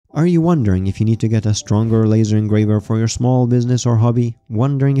Are you wondering if you need to get a stronger laser engraver for your small business or hobby?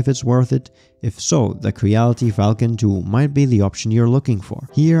 Wondering if it's worth it? If so, the Creality Falcon 2 might be the option you're looking for.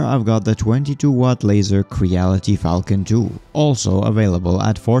 Here I've got the 22-watt laser Creality Falcon 2, also available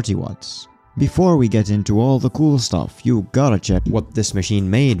at 40 watts. Before we get into all the cool stuff, you gotta check what this machine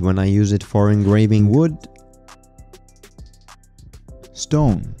made when I use it for engraving wood,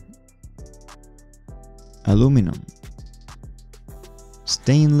 stone, aluminum,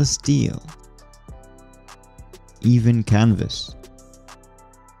 stainless steel, even canvas,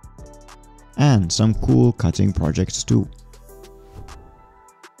 and some cool cutting projects too.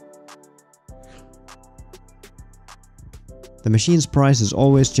 The machine's price is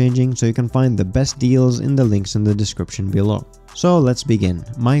always changing, so you can find the best deals in the links in the description below. So let's begin.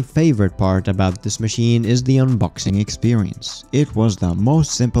 My favorite part about this machine is the unboxing experience. It was the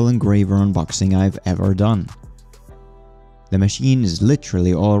most simple engraver unboxing I've ever done. The machine is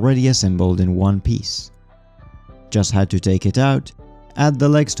literally already assembled in one piece. Just had to take it out, add the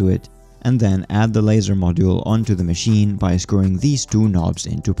legs to it, and then add the laser module onto the machine by screwing these two knobs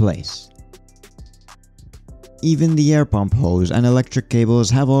into place. Even the air pump hose and electric cables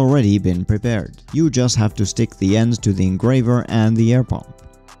have already been prepared. You just have to stick the ends to the engraver and the air pump.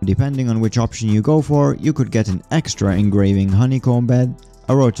 Depending on which option you go for, you could get an extra engraving honeycomb bed,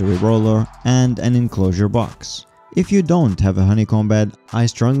 a rotary roller, and an enclosure box. If you don't have a honeycomb bed, I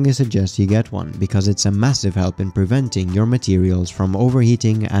strongly suggest you get one because it's a massive help in preventing your materials from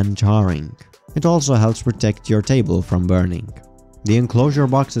overheating and charring. It also helps protect your table from burning. The enclosure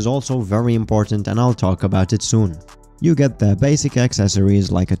box is also very important, and I'll talk about it soon. You get the basic accessories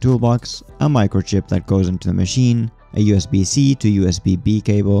like a toolbox, a microchip that goes into the machine, a USB-C to USB-B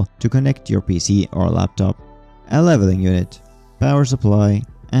cable to connect your PC or laptop, a leveling unit, power supply,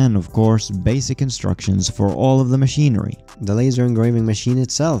 and of course basic instructions for all of the machinery. The laser engraving machine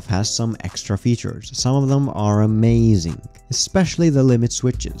itself has some extra features. Some of them are amazing, especially the limit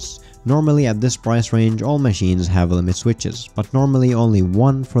switches. Normally at this price range all machines have limit switches, but normally only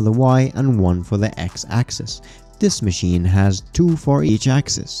one for the Y and one for the X axis. This machine has two for each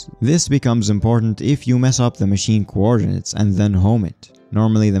axis. This becomes important if you mess up the machine coordinates and then home it.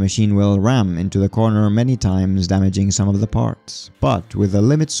 Normally the machine will ram into the corner many times, damaging some of the parts. But with a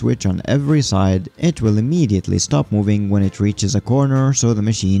limit switch on every side, it will immediately stop moving when it reaches a corner so the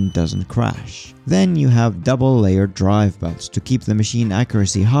machine doesn't crash. Then you have double layered drive belts to keep the machine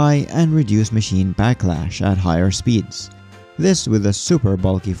accuracy high and reduce machine backlash at higher speeds. This with a super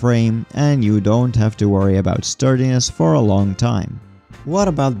bulky frame, and you don't have to worry about sturdiness for a long time. What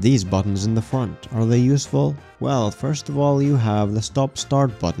about these buttons in the front? Are they useful? Well, first of all you have the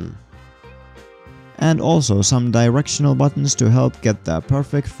stop-start button. And also some directional buttons to help get the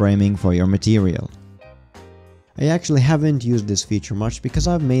perfect framing for your material. I actually haven't used this feature much because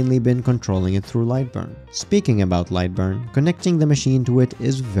I've mainly been controlling it through Lightburn. Speaking about Lightburn, connecting the machine to it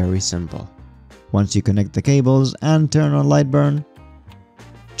is very simple. Once you connect the cables and turn on Lightburn,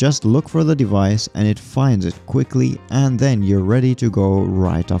 just look for the device and it finds it quickly, and then you're ready to go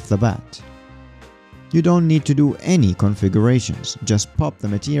right off the bat. You don't need to do any configurations, just pop the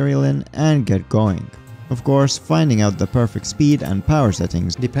material in and get going. Of course, finding out the perfect speed and power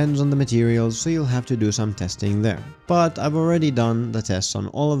settings depends on the materials, so you'll have to do some testing there. But I've already done the tests on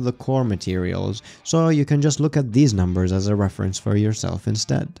all of the core materials, so you can just look at these numbers as a reference for yourself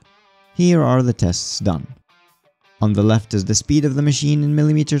instead. Here are the tests done. On the left is the speed of the machine in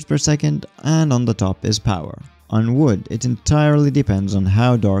millimeters per second, and on the top is power. On wood, it entirely depends on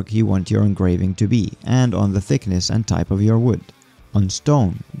how dark you want your engraving to be, and on the thickness and type of your wood. On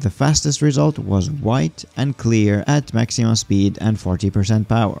stone, the fastest result was white and clear at maximum speed and 40%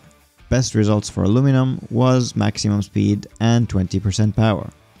 power. Best results for aluminum was maximum speed and 20%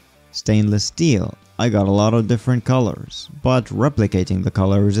 power. Stainless steel, I got a lot of different colors, but replicating the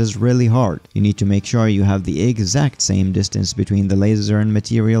colors is really hard. You need to make sure you have the exact same distance between the laser and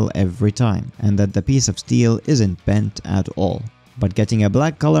material every time, and that the piece of steel isn't bent at all. But getting a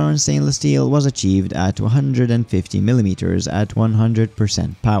black color on stainless steel was achieved at 150mm at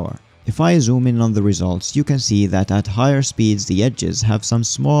 100% power. If I zoom in on the results, you can see that at higher speeds the edges have some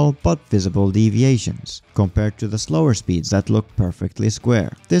small but visible deviations, compared to the slower speeds that look perfectly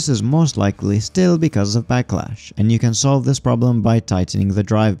square. This is most likely still because of backlash, and you can solve this problem by tightening the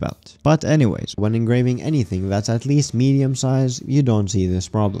drive belt. But anyways, when engraving anything that's at least medium size, you don't see this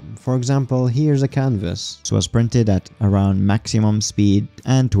problem. For example, here's a canvas. This was printed at around maximum speed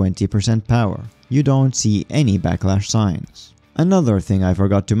and 20% power. You don't see any backlash signs. Another thing I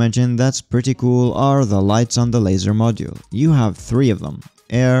forgot to mention that's pretty cool are the lights on the laser module. You have 3 of them: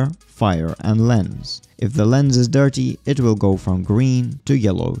 air, fire, and lens. If the lens is dirty, it will go from green to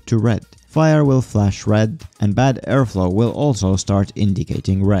yellow to red. Fire will flash red, and bad airflow will also start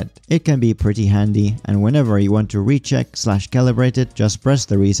indicating red. It can be pretty handy, and whenever you want to recheck/calibrate it, just press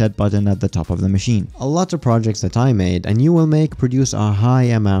the reset button at the top of the machine. A lot of projects that I made and you will make produce a high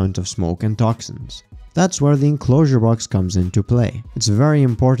amount of smoke and toxins. That's where the enclosure box comes into play. It's very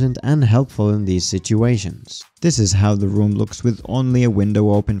important and helpful in these situations. This is how the room looks with only a window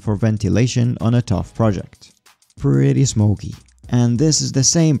open for ventilation on a tough project. Pretty smoky. And this is the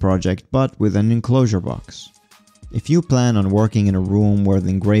same project but with an enclosure box. If you plan on working in a room where the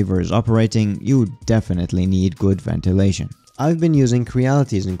engraver is operating, you definitely need good ventilation. I've been using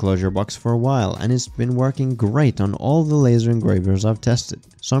Creality's enclosure box for a while and it's been working great on all the laser engravers I've tested,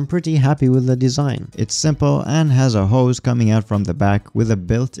 so I'm pretty happy with the design. It's simple and has a hose coming out from the back with a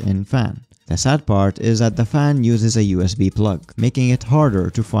built-in fan. The sad part is that the fan uses a USB plug, making it harder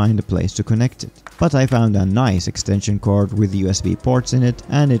to find a place to connect it. But I found a nice extension cord with USB ports in it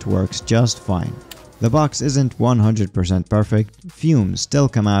and it works just fine. The box isn't 100% perfect, fumes still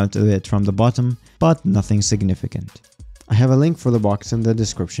come out of it from the bottom, but nothing significant. I have a link for the box in the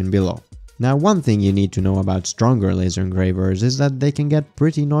description below. Now, one thing you need to know about stronger laser engravers is that they can get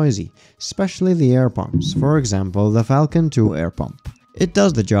pretty noisy, especially the air pumps, for example the Falcon 2 air pump. It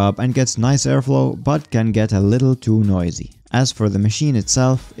does the job and gets nice airflow, but can get a little too noisy. As for the machine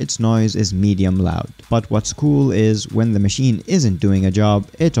itself, its noise is medium loud. But what's cool is when the machine isn't doing a job,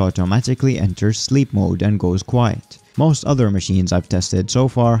 it automatically enters sleep mode and goes quiet. Most other machines I've tested so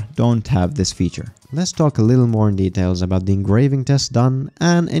far don't have this feature. Let's talk a little more in details about the engraving test done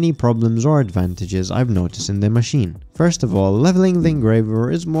and any problems or advantages I've noticed in the machine. First of all, leveling the engraver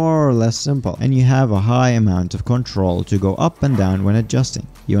is more or less simple, and you have a high amount of control to go up and down when adjusting.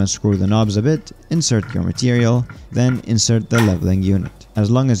 You unscrew the knobs a bit, insert your material, then insert the leveling unit. As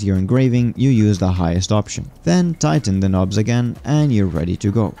long as you're engraving, you use the highest option. Then tighten the knobs again and you're ready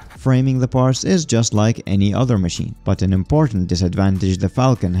to go. Framing the parts is just like any other machine, but an important disadvantage the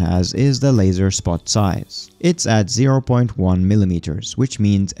Falcon has is the laser spot size. It's at 0.1 mm, which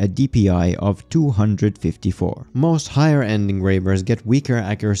means a DPI of 254. Most higher end engravers get weaker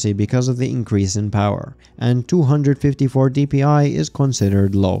accuracy because of the increase in power, and 254 DPI is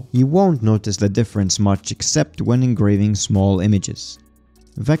considered low. You won't notice the difference much except when engraving small images.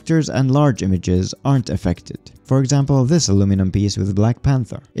 Vectors and large images aren't affected. For example, this aluminum piece with Black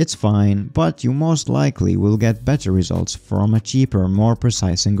Panther. It's fine, but you most likely will get better results from a cheaper, more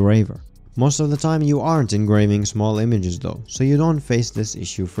precise engraver. Most of the time you aren't engraving small images though, so you don't face this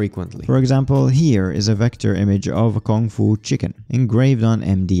issue frequently. For example, here is a vector image of a Kung Fu chicken, engraved on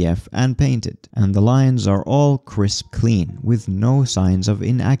MDF and painted, and the lines are all crisp clean, with no signs of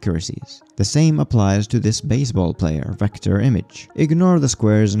inaccuracies. The same applies to this baseball player vector image. Ignore the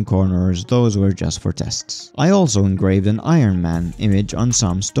squares and corners, those were just for tests. I also engraved an Iron Man image on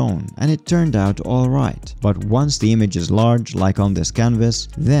some stone, and it turned out alright. But once the image is large, like on this canvas,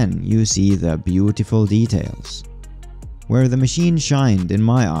 then you see the beautiful details. Where the machine shined in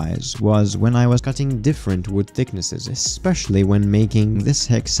my eyes was when I was cutting different wood thicknesses, especially when making this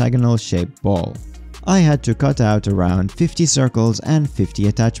hexagonal shaped ball. I had to cut out around 50 circles and 50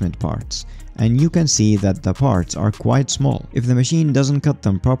 attachment parts, and you can see that the parts are quite small. If the machine doesn't cut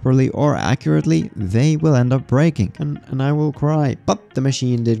them properly or accurately, they will end up breaking. And I will cry. But the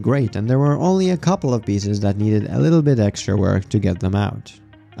machine did great, and there were only a couple of pieces that needed a little bit extra work to get them out.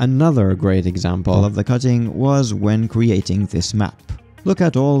 Another great example of the cutting was when creating this map. Look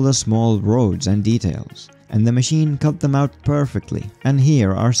at all the small roads and details, and the machine cut them out perfectly. And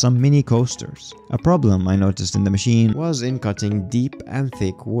here are some mini coasters. A problem I noticed in the machine was in cutting deep and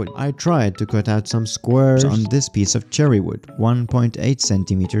thick wood. I tried to cut out some squares on this piece of cherry wood, 1.8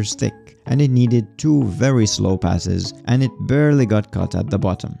 centimeters thick, and it needed 2 very slow passes, and it barely got cut at the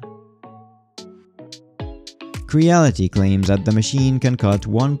bottom. Creality claims that the machine can cut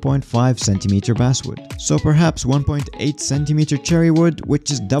 1.5 cm basswood, so perhaps 1.8 cm cherry wood,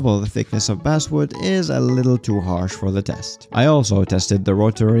 which is double the thickness of basswood, is a little too harsh for the test. I also tested the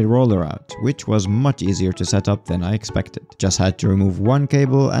rotary roller out, which was much easier to set up than I expected. Just had to remove one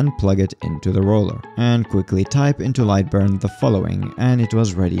cable and plug it into the roller, and quickly type into Lightburn the following, and it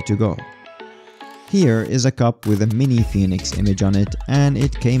was ready to go. Here is a cup with a mini phoenix image on it, and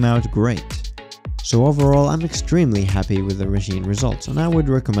it came out great. So overall, I'm extremely happy with the machine results, and I would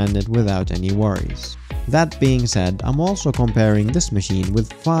recommend it without any worries. That being said, I'm also comparing this machine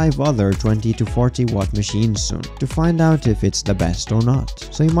with 5 other 20 to 40 watt machines soon to find out if it's the best or not,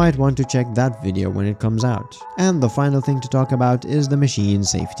 so you might want to check that video when it comes out. And the final thing to talk about is the machine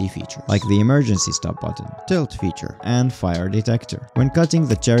safety features, like the emergency stop button, tilt feature, and fire detector. When cutting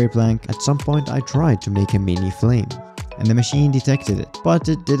the cherry plank, at some point I tried to make a mini flame, and the machine detected it, but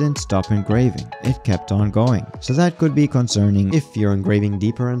it didn't stop engraving, it kept on going. So that could be concerning if you're engraving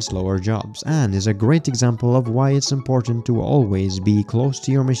deeper and slower jobs, and is a great example of why it's important to always be close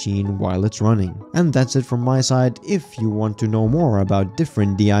to your machine while it's running. And that's it from my side. If you want to know more about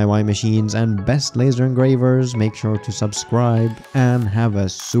different DIY machines and best laser engravers, make sure to subscribe and have a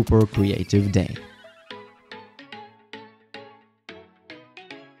super creative day.